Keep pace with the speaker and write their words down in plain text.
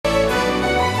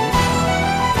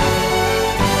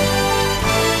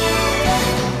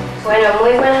Bueno,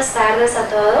 muy buenas tardes a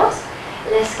todos.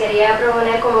 Les quería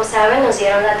proponer, como saben, nos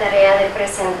dieron la tarea de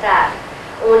presentar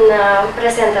una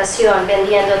presentación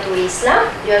vendiendo tu isla.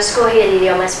 Yo escogí el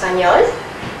idioma español,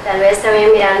 tal vez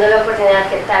también mirando la oportunidad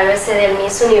que tal vez se dé el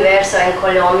Miss Universo en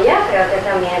Colombia, creo que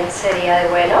también sería de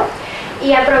bueno.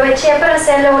 Y aproveché para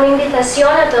hacerle una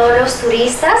invitación a todos los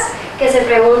turistas que se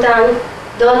preguntan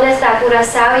dónde está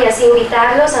Curazao y así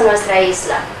invitarlos a nuestra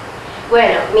isla.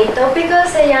 Bueno, mi título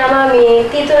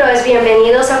es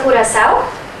Bienvenidos a Curazao.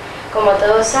 Como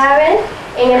todos saben,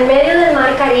 en el medio del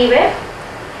Mar Caribe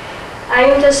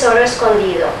hay un tesoro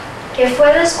escondido que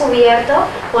fue descubierto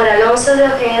por Alonso de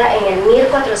Ojeda en el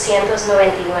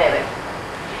 1499,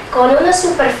 con una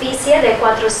superficie de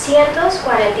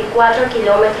 444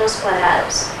 kilómetros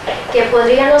cuadrados, que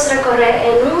podríamos recorrer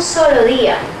en un solo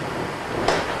día.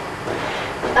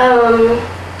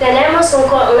 Tenemos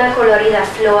una colorida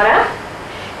flora,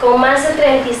 con más de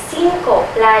 35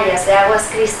 playas de aguas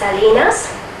cristalinas,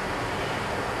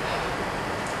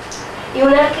 y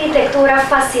una arquitectura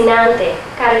fascinante,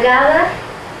 cargada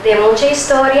de mucha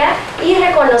historia y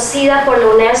reconocida por la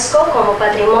UNESCO como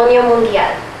Patrimonio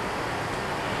Mundial.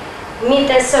 Mi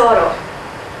tesoro,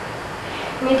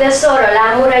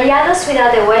 la amurallada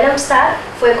ciudad de Willemstad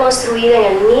fue construida en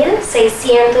el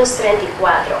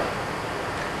 1634,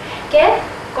 que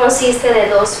consiste de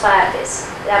dos partes.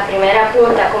 La primera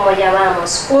punta, como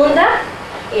llamamos, funda,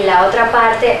 y la otra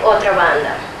parte, otra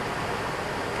banda.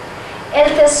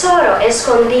 El tesoro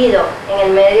escondido en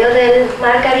el medio del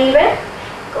Mar Caribe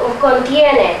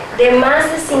contiene de más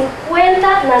de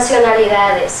 50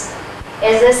 nacionalidades,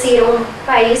 es decir, un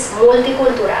país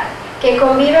multicultural que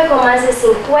convive con más de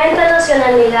 50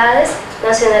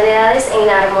 nacionalidades en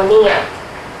armonía,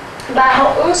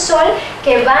 bajo un sol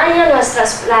que baña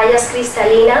nuestras playas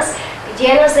cristalinas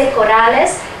llenas de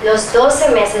corales los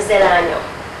 12 meses del año.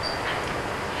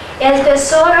 El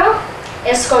tesoro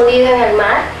escondido en el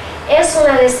mar es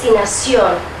una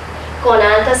destinación con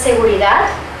alta seguridad,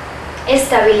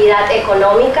 estabilidad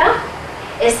económica,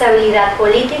 estabilidad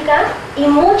política y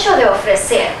mucho de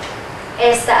ofrecer.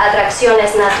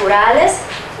 Atracciones naturales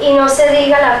y no se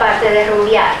diga la parte de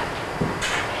rumbear.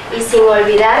 Y sin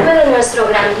olvidarme de nuestro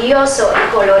grandioso y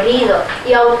colorido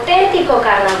y auténtico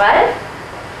carnaval,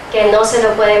 que no se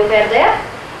lo pueden perder,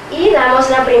 y damos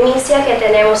la primicia que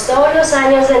tenemos todos los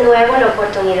años de nuevo la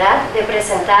oportunidad de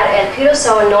presentar el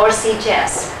Curacao North Sea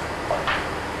Jazz.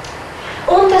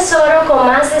 Un tesoro con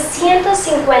más de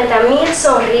 150,000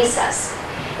 sonrisas,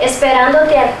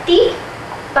 esperándote a ti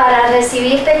para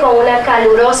recibirte con una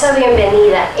calurosa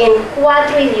bienvenida en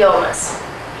 4 idiomas.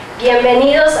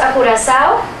 Bienvenidos a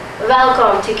Curazao,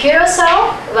 welcome to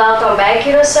Curaçao, welcome back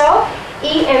Curaçao,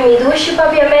 y en mi Dushi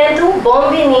papiamento, bom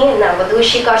vini na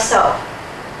Dushi Curaçao.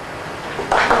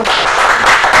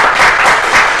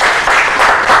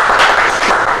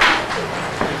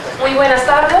 Muy buenas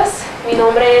tardes, mi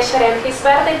nombre es Sharon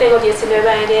Gisberta y tengo 19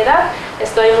 años de edad.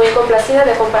 Estoy muy complacida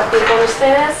de compartir con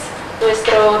ustedes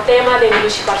nuestro tema de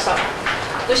Dushi Curaçao.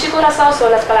 Dushi Curaçao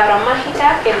son las palabras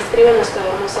mágicas que describen nuestro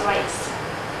hermoso país.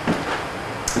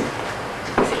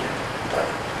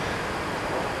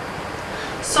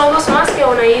 Somos más que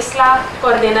una isla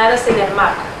coordenada en el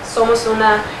mar. Somos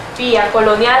una vía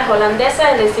colonial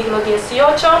holandesa en el siglo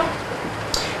XVIII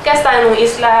que está en una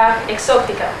isla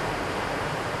exótica.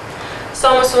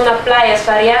 Somos unas playas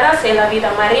variadas en la vida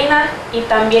marina y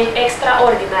también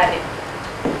extraordinaria.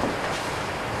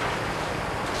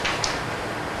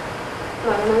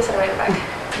 No me sirve el back.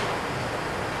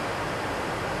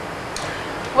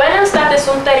 Willemstad es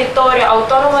un territorio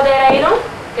autónomo de Reino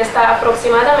que está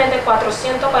aproximadamente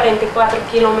 444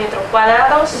 kilómetros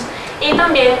cuadrados y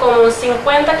también como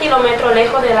 50 kilómetros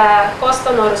lejos de la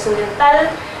costa noroccidental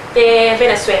de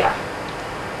Venezuela,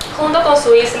 junto con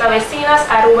sus islas vecinas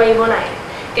Aruba y Bonaire,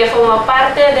 que formó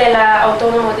parte de la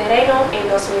Autónoma de Reino en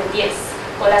 2010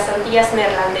 por las Antillas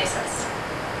neerlandesas.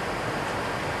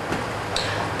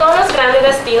 Todos los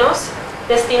grandes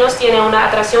destinos tienen una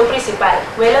atracción principal.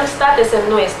 Willemstad es el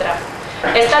nuestra.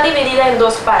 Está dividida en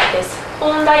dos partes,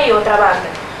 funda y otra banda,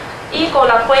 y con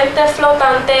la puente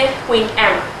flotante Queen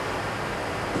Emma.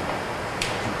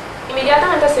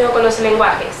 Inmediatamente sigo con los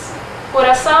lenguajes.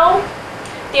 Curazao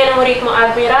tiene un ritmo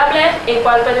admirable, el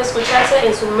cual puede escucharse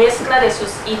en su mezcla de sus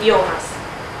idiomas.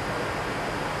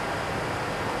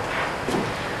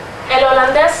 El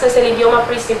holandés es el idioma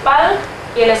principal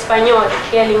y el español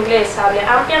y el inglés se habla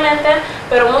ampliamente,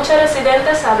 pero muchos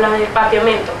residentes hablan el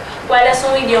papiamento, cual es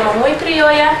un idioma muy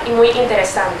criolla y muy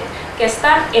interesante, que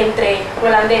está entre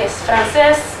holandés,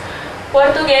 francés,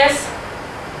 portugués,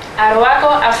 arhuaco,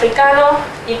 africano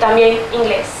y también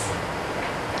inglés.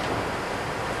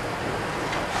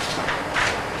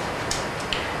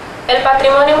 El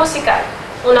patrimonio musical.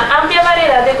 Una amplia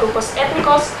variedad de grupos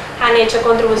étnicos han hecho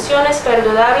contribuciones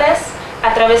perdudables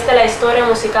a través de la historia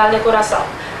musical de Curazao.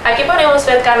 Aquí podemos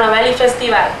ver carnaval y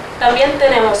festival. También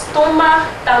tenemos tumba,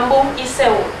 tambú y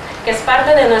ceú, que es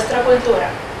parte de nuestra cultura.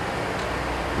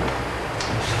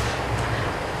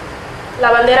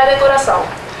 La bandera de Curazao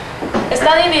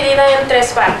está dividida en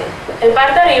tres partes. El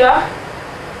parte de arriba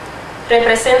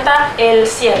representa el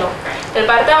cielo, el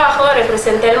parte de abajo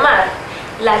representa el mar,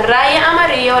 la raya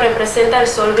amarillo representa el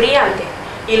sol brillante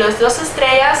y las dos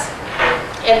estrellas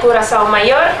el Curazao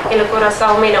mayor y el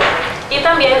Curazao menor, y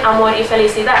también amor y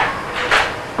felicidad.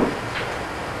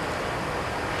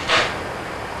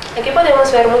 Aquí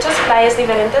podemos ver muchas playas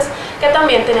diferentes que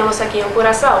también tenemos aquí en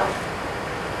Curazao.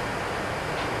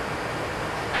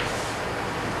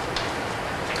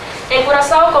 En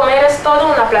Curazao comer es todo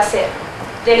un placer,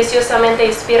 deliciosamente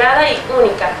inspirada y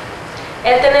única.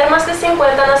 El tener más de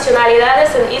 50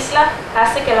 nacionalidades en isla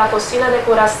hace que la cocina de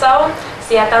Curazao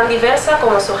sea tan diversa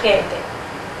como su gente.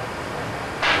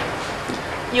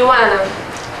 Yuana,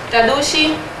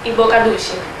 Dushi y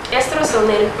Bocadushi. Estos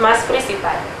son el más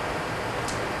principal.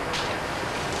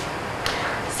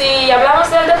 Si hablamos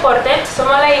del deporte,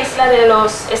 somos la isla de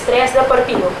los estrellas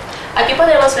deportivos. Aquí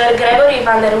podemos ver Gregory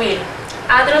Van der Wiel,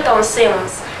 Andrew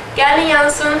Townsend, Gary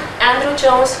Janssen, Andrew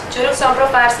Jones, Juruk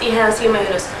Samprofars y Hans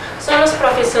Jumelus. Son los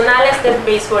profesionales del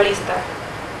beisbolista.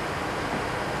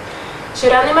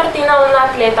 Shirani Martina, un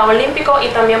atleta olímpico y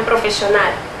también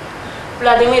profesional.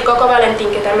 Vladimir Coco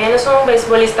Valentín, que también es un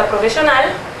beisbolista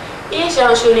profesional. Y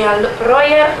Jean-Julien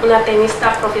Royer, una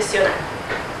tenista profesional.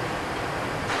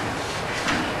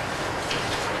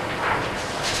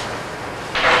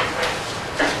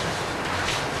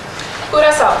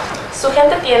 Curazao. Su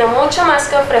gente tiene mucho más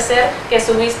que ofrecer que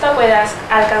su vista pueda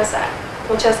alcanzar.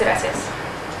 Muchas gracias.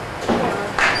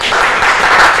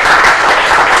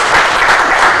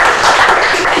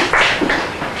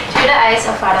 Through the eyes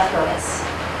of Farah Flores.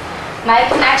 My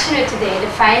connection with today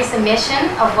defines the mission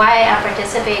of why I am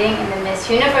participating in the Miss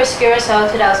Universe Curacao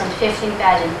 2015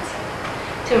 pageant.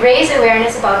 To raise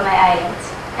awareness about my island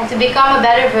and to become a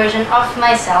better version of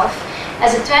myself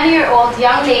as a 20-year-old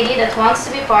young lady that wants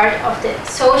to be part of the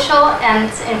social and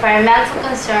environmental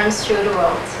concerns through the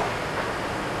world.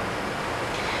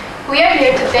 We are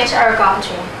here to pitch our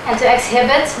country and to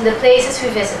exhibit the places we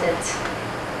visited.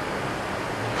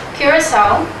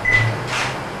 Curacao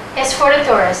is for the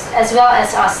tourists as well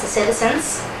as us, the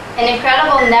citizens, an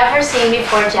incredible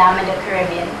never-seen-before gem in the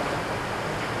Caribbean.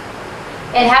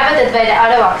 Inhabited by the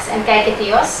Arawaks and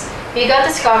Caicatios, we got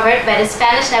discovered by the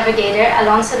Spanish navigator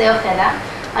Alonso de Ojeda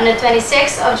on the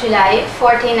 26th of July,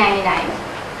 1499.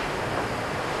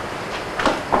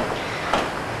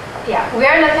 We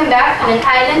are looking back on an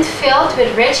island filled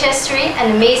with rich history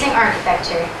and amazing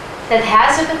architecture that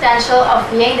has the potential of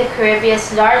being the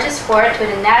Caribbean's largest port with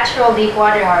a natural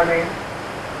deep-water harbor.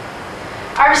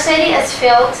 Our city is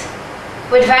filled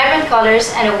with vibrant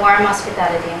colors and a warm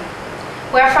hospitality,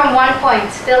 where from one point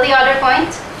till the other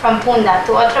point, from Punda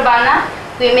to Otra Banda,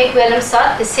 we make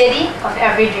Willemstad the city of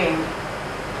every dream.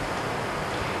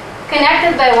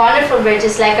 Connected by wonderful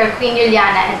bridges like our Queen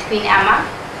Juliana and Queen Emma,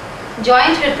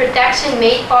 joined with protection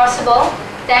made possible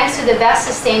thanks to the best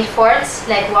sustained forts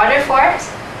like Waterfort,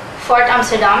 Fort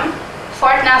Amsterdam,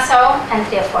 Fort Nassau, and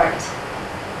Treefort.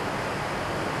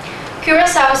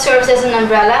 Curaçao serves as an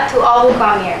umbrella to all who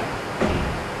come here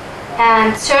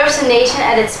and serves the nation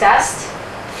at its best,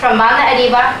 from Banda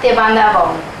Arriba to Banda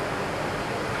Abajo.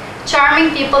 Charming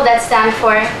people that stand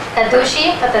for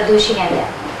Tadushi pa Tadushi Gente.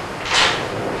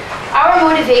 Our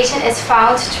motivation is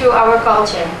found through our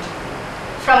culture,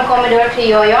 from Comedor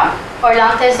Criollo,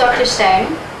 Orlantes Dr. Stein,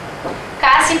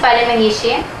 Kasi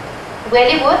Palimangishi,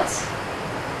 Willy Woods,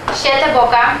 Sheta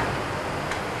Boca,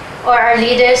 or our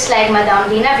leaders like Madame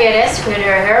Lina Veres, with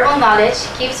her herbal knowledge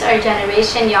keeps our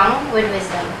generation young with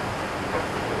wisdom.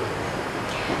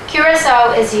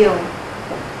 Curaçao is you.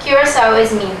 Curaçao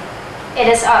is me. It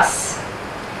is us.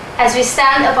 As we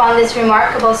stand upon this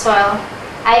remarkable soil,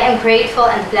 I am grateful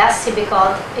and blessed to be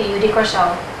called a Yudi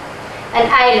Curaçao, an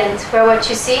island where what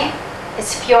you see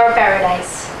is pure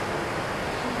paradise.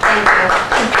 Thank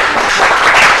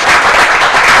you.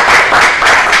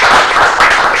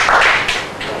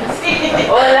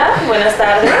 Hola, buenas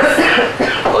tardes.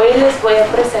 Hoy les voy a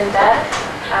presentar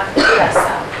a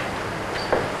Curazao.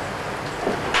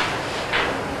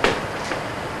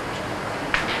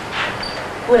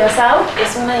 Curazao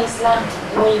es una isla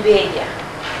muy bella.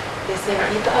 Les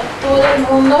invito a todo el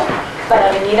mundo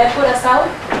para venir a Curazao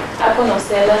a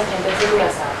conocer las gentes de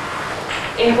Curazao.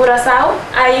 En Curazao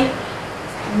hay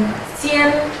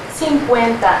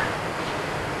 150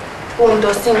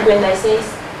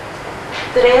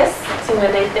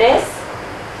 .53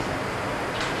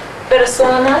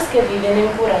 personas que viven en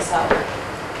Curazao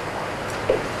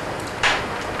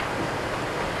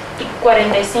y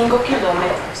 45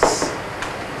 kilómetros.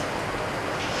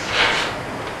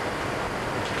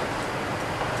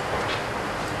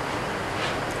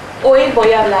 Hoy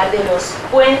voy a hablar de los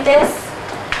puentes,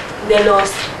 de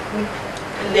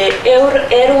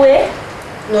Héroe,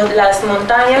 las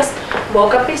montañas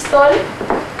Boca Pistol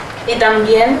y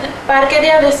también Parque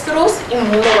de Avestruz y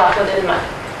Mundo Bajo del Mar.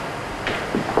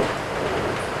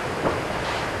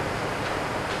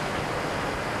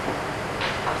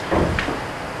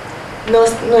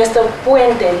 Nuestro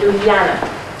puente Luliana.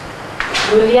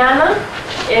 Luliana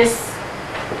es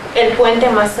el puente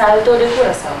más alto de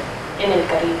Curazao en el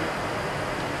Caribe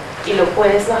y lo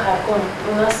puedes bajar con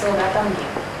una soga también.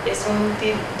 Es una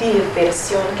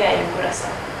diversión que hay en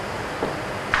Curazao.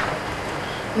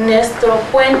 Nuestro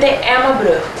puente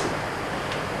Emmabrug.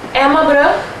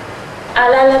 Emmabrug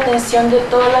llama la atención de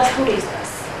todas las turistas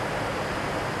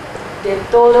de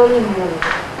todo el mundo.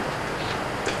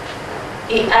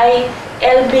 Y hay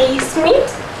el B.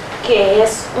 Smith, que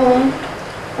es un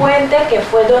puente que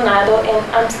fue donado en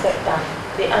Ámsterdam,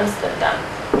 de Ámsterdam.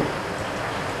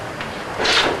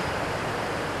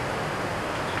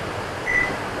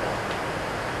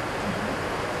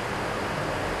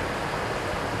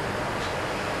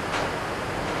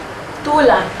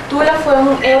 Tula fue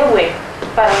un héroe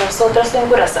para nosotros en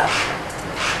Curazao.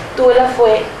 Tula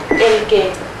fue el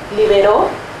que liberó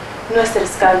nuestra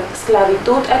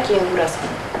esclavitud aquí en Curazao.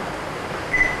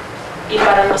 Y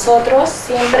para nosotros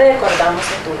siempre recordamos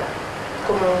a Tula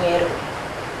como un héroe.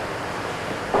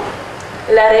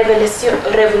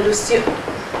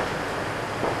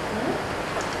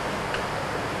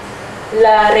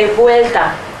 La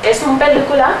Revuelta es una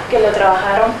película que lo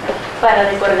trabajaron para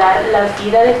recordar la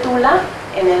vida de Tula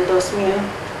en el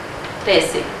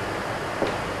 2013.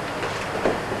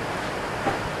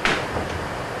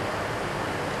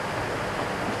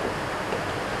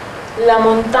 La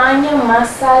montaña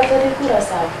más alta de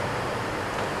Curazao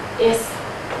es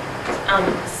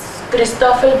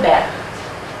Christoffel Berg.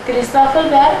 Christoffel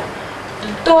Berg,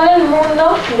 todo el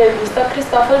mundo le gusta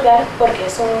Christoffel Berg porque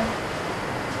es una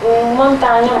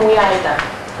montaña muy alta.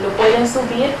 Lo pueden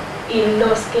subir y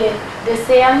los que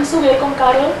desean subir con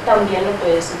carro también lo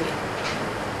pueden subir.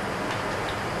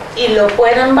 Y lo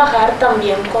pueden bajar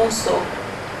también con soga.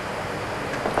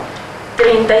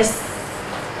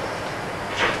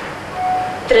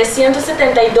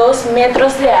 372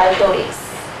 metros de alto es.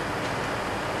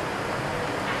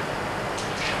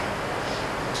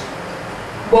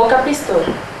 Boca Pistol.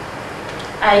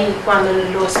 Ahí cuando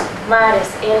los mares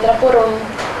entran por un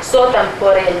sótano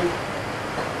por el otro.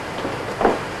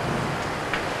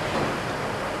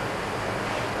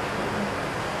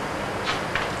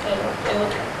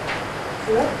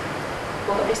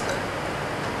 Boca Pistol.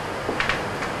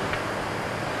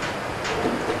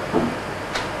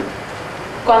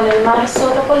 Cuando el mar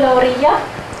sopla por la orilla,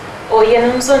 oyen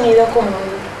un sonido como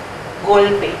un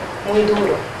golpe muy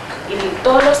duro. Y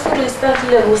todos los turistas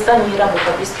les gustan ir a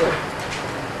Boca Pistol.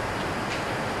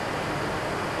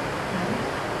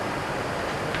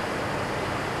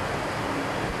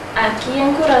 Aquí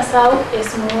en Curazao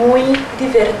es muy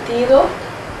divertido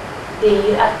de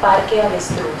ir al Parque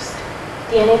Avestruz.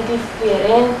 Tiene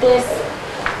diferentes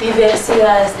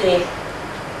diversidades de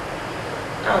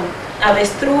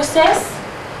avestruces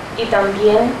y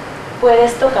también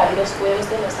puedes tocar los huevos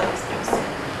de los avestruces.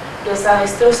 Los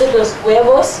avestruces, los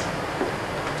huevos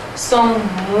son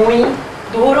muy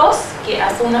duros que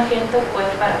hasta una gente puede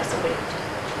parar sobre ellos.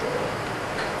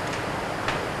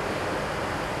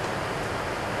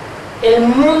 El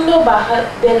mundo bajo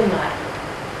del mar,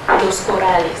 los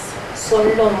corales,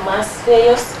 son los más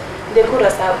bellos de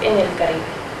Curazao en el Caribe.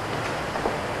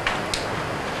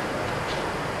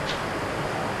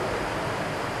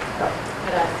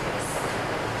 Gracias.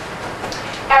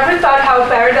 Ever thought how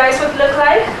paradise would look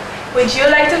like? Would you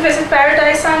like to visit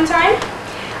paradise sometime?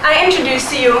 I introduce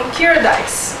to you Curacao.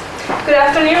 Good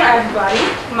afternoon, everybody.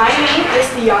 My name is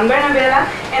Dion Bernabella,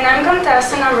 and I'm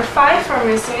contestant number 5 for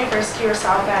Miss Universe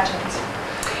Curaçao pageant.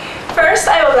 First,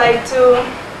 I would like to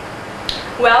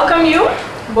welcome you,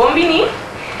 Bombini,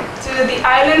 to the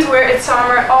island where it's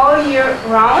summer all year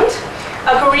round.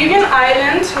 A Caribbean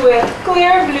island with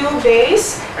clear blue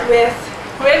bays, with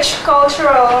rich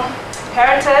cultural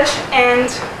heritage and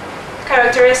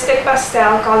characteristic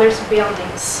pastel-colored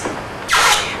buildings.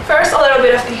 First, a little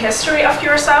bit of the history of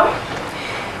Curaçao.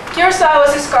 Curaçao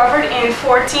was discovered in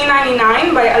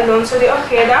 1499 by Alonso de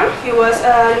Ojeda. He was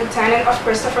a lieutenant of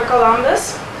Christopher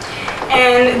Columbus.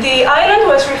 And the island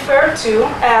was referred to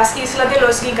as Isla de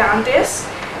los Gigantes,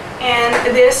 and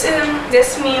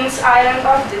this means Island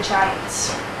of the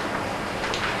Giants.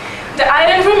 The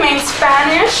island remained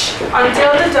Spanish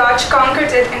until the Dutch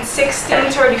conquered it in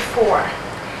 1634.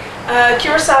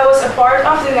 Curacao was a part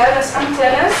of the Netherlands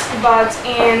Antilles,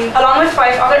 along with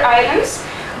 5 other islands,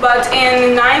 but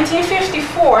in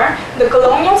 1954, the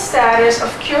colonial status of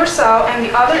Curacao and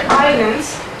the other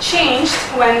islands changed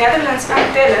when Netherlands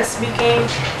Antilles became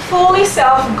fully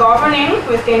self-governing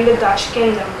within the Dutch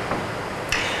kingdom.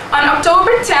 On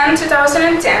October 10,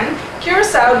 2010,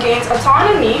 Curacao gained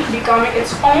autonomy, becoming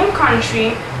its own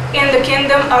country in the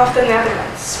Kingdom of the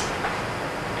Netherlands.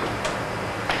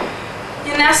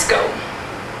 UNESCO.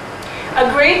 A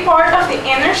great part of the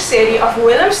inner city of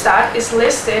Willemstad is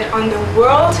listed on the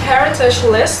World Heritage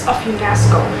List of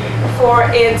UNESCO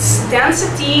for its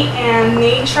density and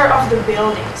nature of the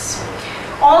buildings.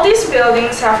 All these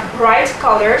buildings have bright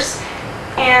colors,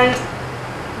 and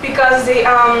because the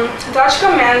Dutch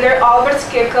commander Albert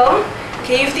Kickel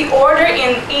gave the order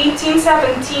in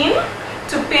 1817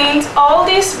 to paint all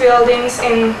these buildings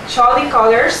in jolly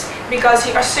colors, because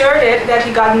he asserted that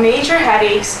he got major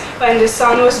headaches when the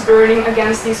sun was burning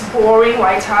against these boring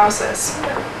white houses.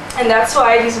 And that's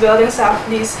why these buildings have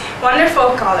these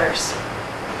wonderful colors.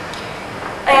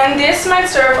 And this might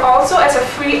serve also as a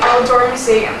free outdoor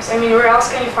museums. I mean, where else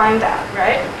can you find that,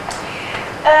 right?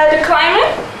 The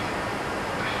climate.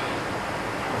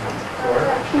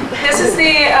 This is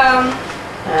the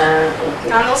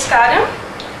Nandelskade.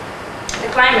 The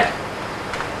climate.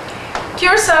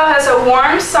 Curacao has a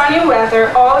warm, sunny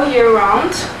weather all year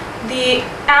round. The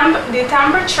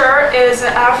temperature is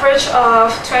an average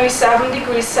of 27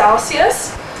 degrees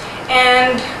Celsius,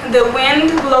 and the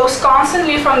wind blows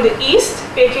constantly from the east,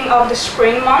 picking up the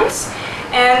spring months.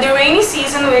 And the rainy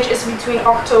season, which is between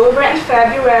October and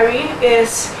February,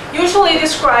 is usually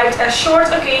described as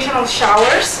short occasional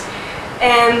showers,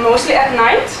 and mostly at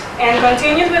night, and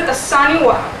continued with a sunny,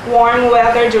 warm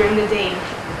weather during the day.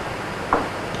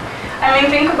 I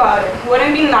mean, think about it. Wouldn't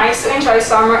it be nice to enjoy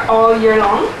summer all year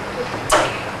long?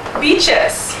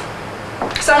 Beaches.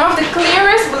 Some of the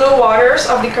clearest blue waters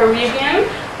of the Caribbean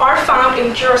are found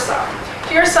in Curacao.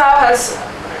 Curacao has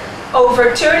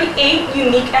over 38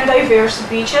 unique and diverse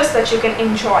beaches that you can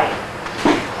enjoy.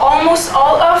 Almost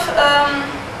all of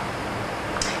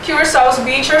Curaçao's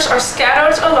beaches are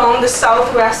scattered along the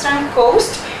southwestern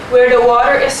coast, where the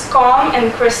water is calm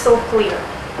and crystal clear.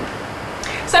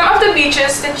 Some of the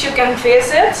beaches that you can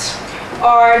visit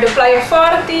are the Playa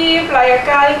Forte, Playa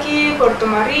Calqui, Porto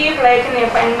Marie, Playa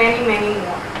Canepa, and many, many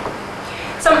more.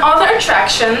 Some other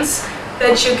attractions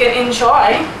that you can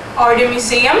enjoy are the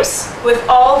museums, with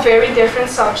all very different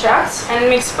subjects, and it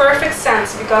makes perfect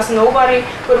sense because nobody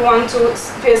would want to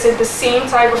visit the same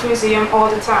type of museum all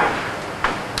the time.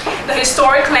 The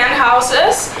historic land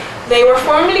houses, they were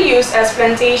formerly used as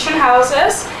plantation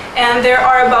houses, and there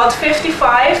are about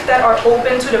 55 that are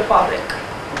open to the public.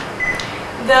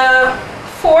 The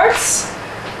forts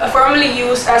are formerly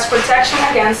used as protection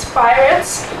against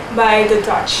pirates by the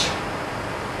Dutch.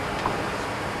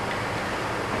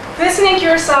 Visiting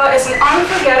Curacao is an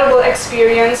unforgettable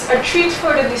experience, a treat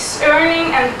for the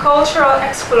discerning and cultural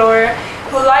explorer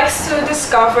who likes to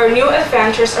discover new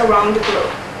adventures around the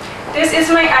globe. This is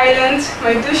my island,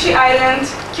 my Dushi Island,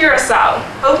 Curacao.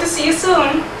 Hope to see you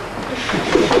soon!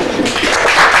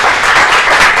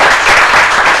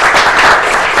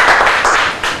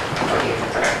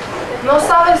 ¿No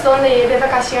sabes dónde ir de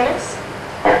vacaciones?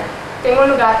 Tengo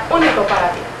un lugar único para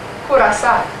ti,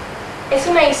 Curazao. Es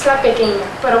una isla pequeña,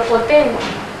 pero potente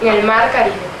en el mar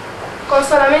Caribe, con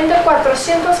solamente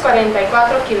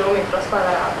 444 kilómetros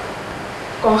cuadrados,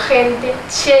 con gente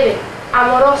chévere,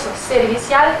 amorosa,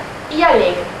 servicial y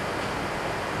alegre.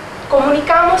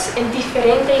 Comunicamos en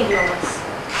diferentes idiomas,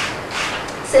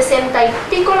 60 y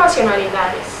pico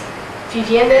nacionalidades,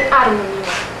 viviendo en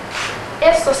armonía.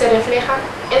 Esto se refleja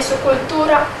en su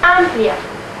cultura amplia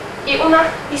y una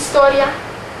historia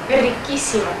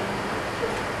riquísima.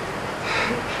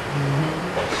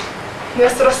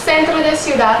 Nuestro centro de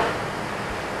ciudad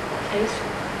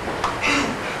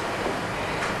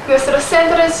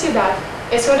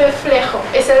es un reflejo,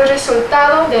 es el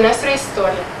resultado de nuestra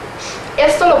historia.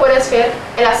 Esto lo puedes ver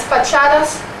en las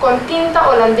fachadas con tinta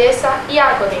holandesa y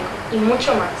art deco y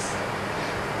mucho más.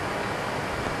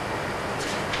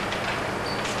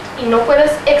 Y no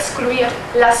puedes excluir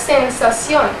la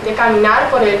sensación de caminar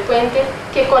por el puente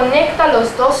que conecta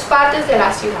las dos partes de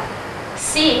la ciudad.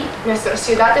 Sí, nuestra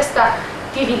ciudad está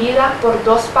dividida por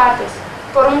dos partes,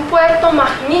 por un puerto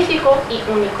magnífico y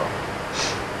único.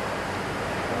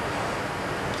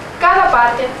 Cada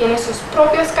parte tiene sus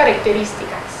propias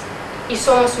características y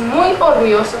somos muy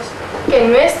orgullosos que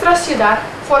nuestra ciudad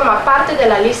forma parte de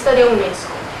la lista de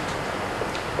UNESCO.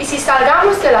 Y si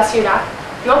salgamos de la ciudad,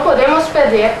 no podemos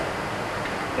perder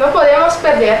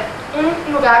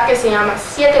un lugar que se llama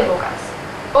Siete Bocas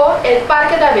o el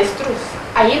Parque de Avestruz.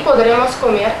 Allí podremos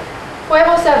comer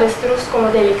huevos de avestruz como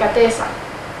delicadeza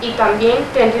y también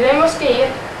tendremos que ir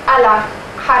a la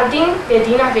Jardín de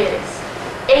Dina Veres.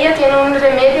 Ella tiene un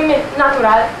remedio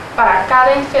natural para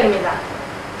cada enfermedad.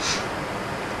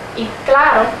 Y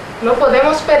claro, no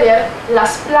podemos perder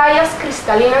las playas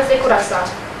cristalinas de Curazao,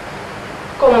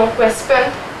 como Huespent,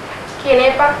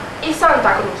 Quinepa y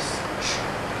Santa Cruz.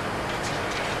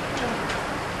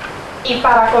 Y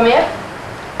para comer,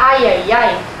 ay, ay,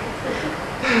 ay.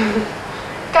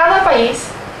 Cada país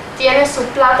tiene su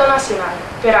plato nacional,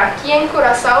 pero aquí en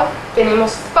Curazao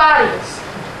tenemos varios.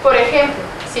 Por ejemplo,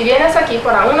 si vienes aquí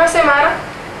por una semana,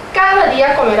 cada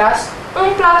día comerás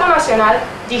un plato nacional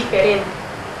diferente.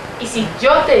 Y si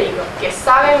yo te digo que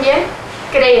saben bien,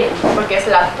 créeme, porque es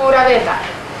la pura verdad.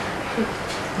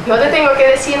 No te tengo que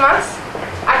decir más.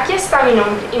 Aquí está mi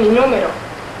nombre y mi número.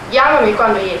 Llámame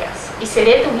cuando llegas y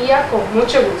seré tu guía con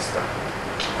mucho gusto.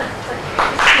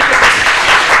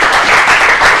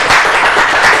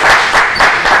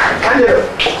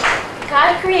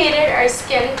 God created our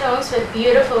skin tones with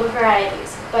beautiful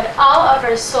varieties, but all of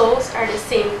our souls are the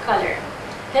same color.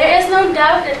 There is no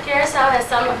doubt that Curacao has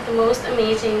some of the most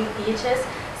amazing beaches,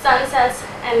 sunsets,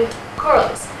 and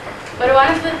corals. But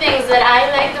one of the things that I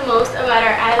like the most about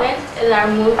our island is our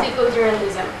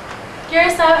multiculturalism.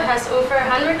 Curacao has over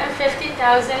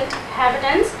 150,000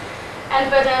 inhabitants and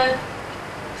with a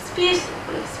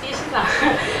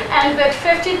and with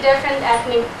 50 different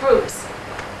ethnic groups.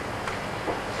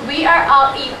 We are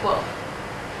all equal.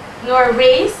 Nor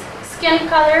race, skin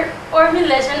color, or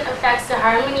religion affects the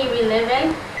harmony we live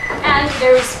in and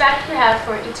the respect we have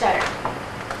for each other.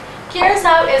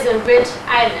 Curacao is a rich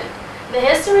island. The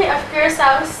history of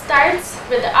Curacao starts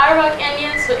with the Arawak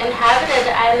Indians who inhabited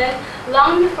the island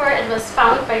long before it was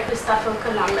found by Christopher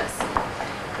Columbus.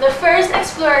 The first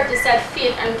explorer to set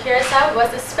feet on Curacao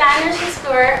was the Spanish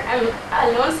explorer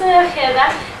Alonso de Ojeda,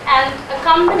 and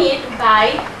accompanied by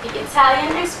the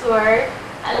Italian explorer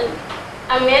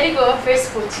Amerigo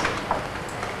Vespucci.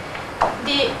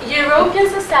 The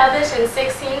Europeans established in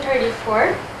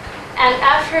 1634, and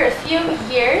after a few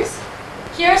years,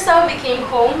 Curacao became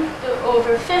home to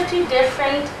over 50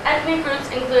 different ethnic groups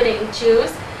including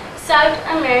Jews, South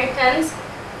Americans,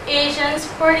 Asians,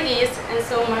 Portuguese, and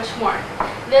so much more.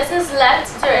 This has led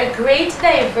to a great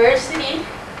diversity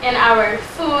in our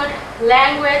food,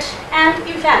 language, and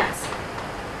events.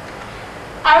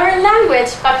 Our language,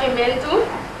 Papiamentu,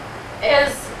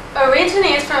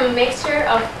 originates from a mixture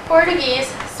of Portuguese,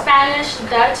 Spanish,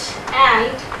 Dutch,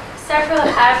 and several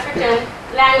African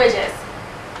languages.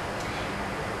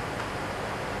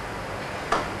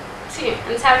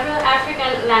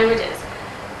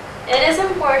 It is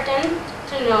important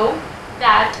to know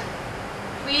that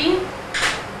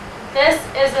this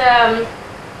is a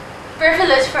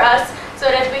privilege for us so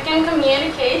that we can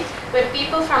communicate with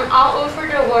people from all over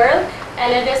the world,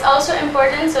 and it is also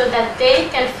important so that they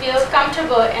can feel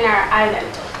comfortable in our island.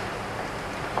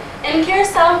 In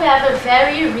Curacao, we have a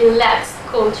very relaxed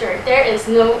culture. There is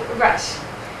no rush.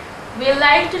 We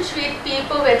like to treat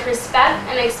people with respect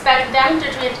and expect them to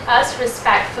treat us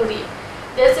respectfully.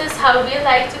 This is how we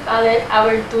like to call it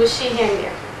our Dushi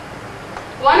here.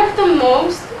 One of the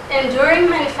most enduring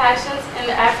manufactions in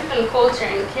the African culture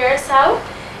in Curacao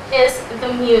is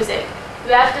the music.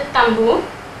 We have the tambu,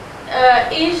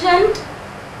 Asian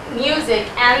music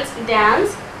and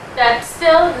dance that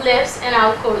still lives in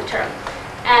our culture.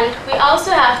 And we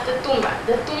also have the tumba.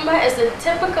 The tumba is the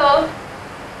typical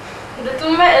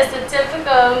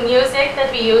music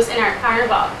that we use in our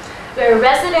carnival, where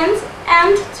residents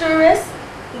and tourists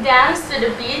dance to the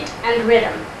beat and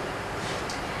rhythm.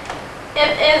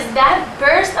 It is that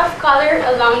burst of color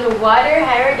along the water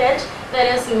heritage that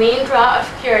is the main draw of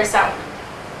Curacao.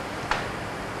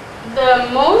 The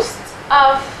most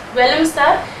of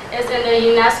Willemstad is in the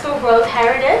UNESCO World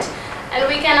Heritage, and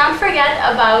we cannot forget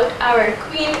about our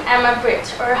Queen Emma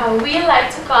Bridge, or how we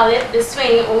like to call it, the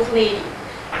swaying old lady.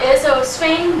 It is a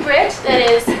swaying bridge that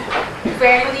is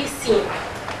rarely seen.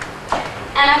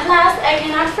 And at last, I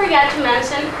cannot forget to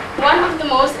mention one of the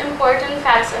most important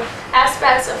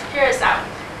aspects of Curacao,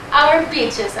 our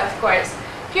beaches, of course.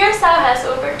 Curacao has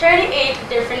over 38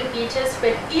 different beaches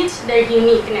with each their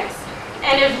uniqueness.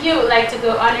 And if you like to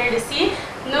go under the sea,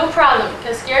 no problem,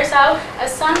 because Curacao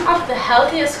has some of the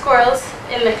healthiest corals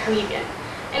in the Caribbean.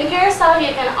 In Curacao,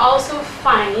 you can also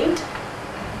find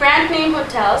brand name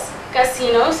hotels,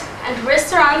 casinos, and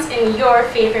restaurants in your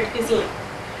favorite cuisine.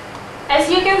 As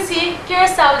you can see,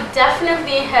 Curacao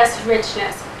definitely has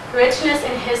richness. Richness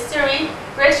in history,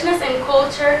 richness in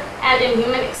culture, and in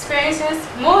human experiences,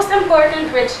 most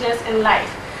important, richness in life.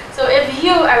 So if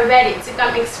you are ready to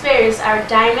come experience our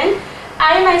diamond,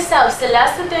 I myself,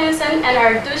 Celeste Tennyson, and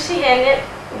our Dushi Hende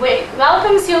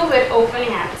welcomes you with open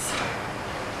hands.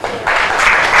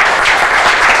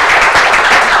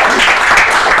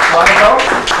 Want to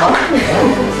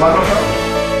go?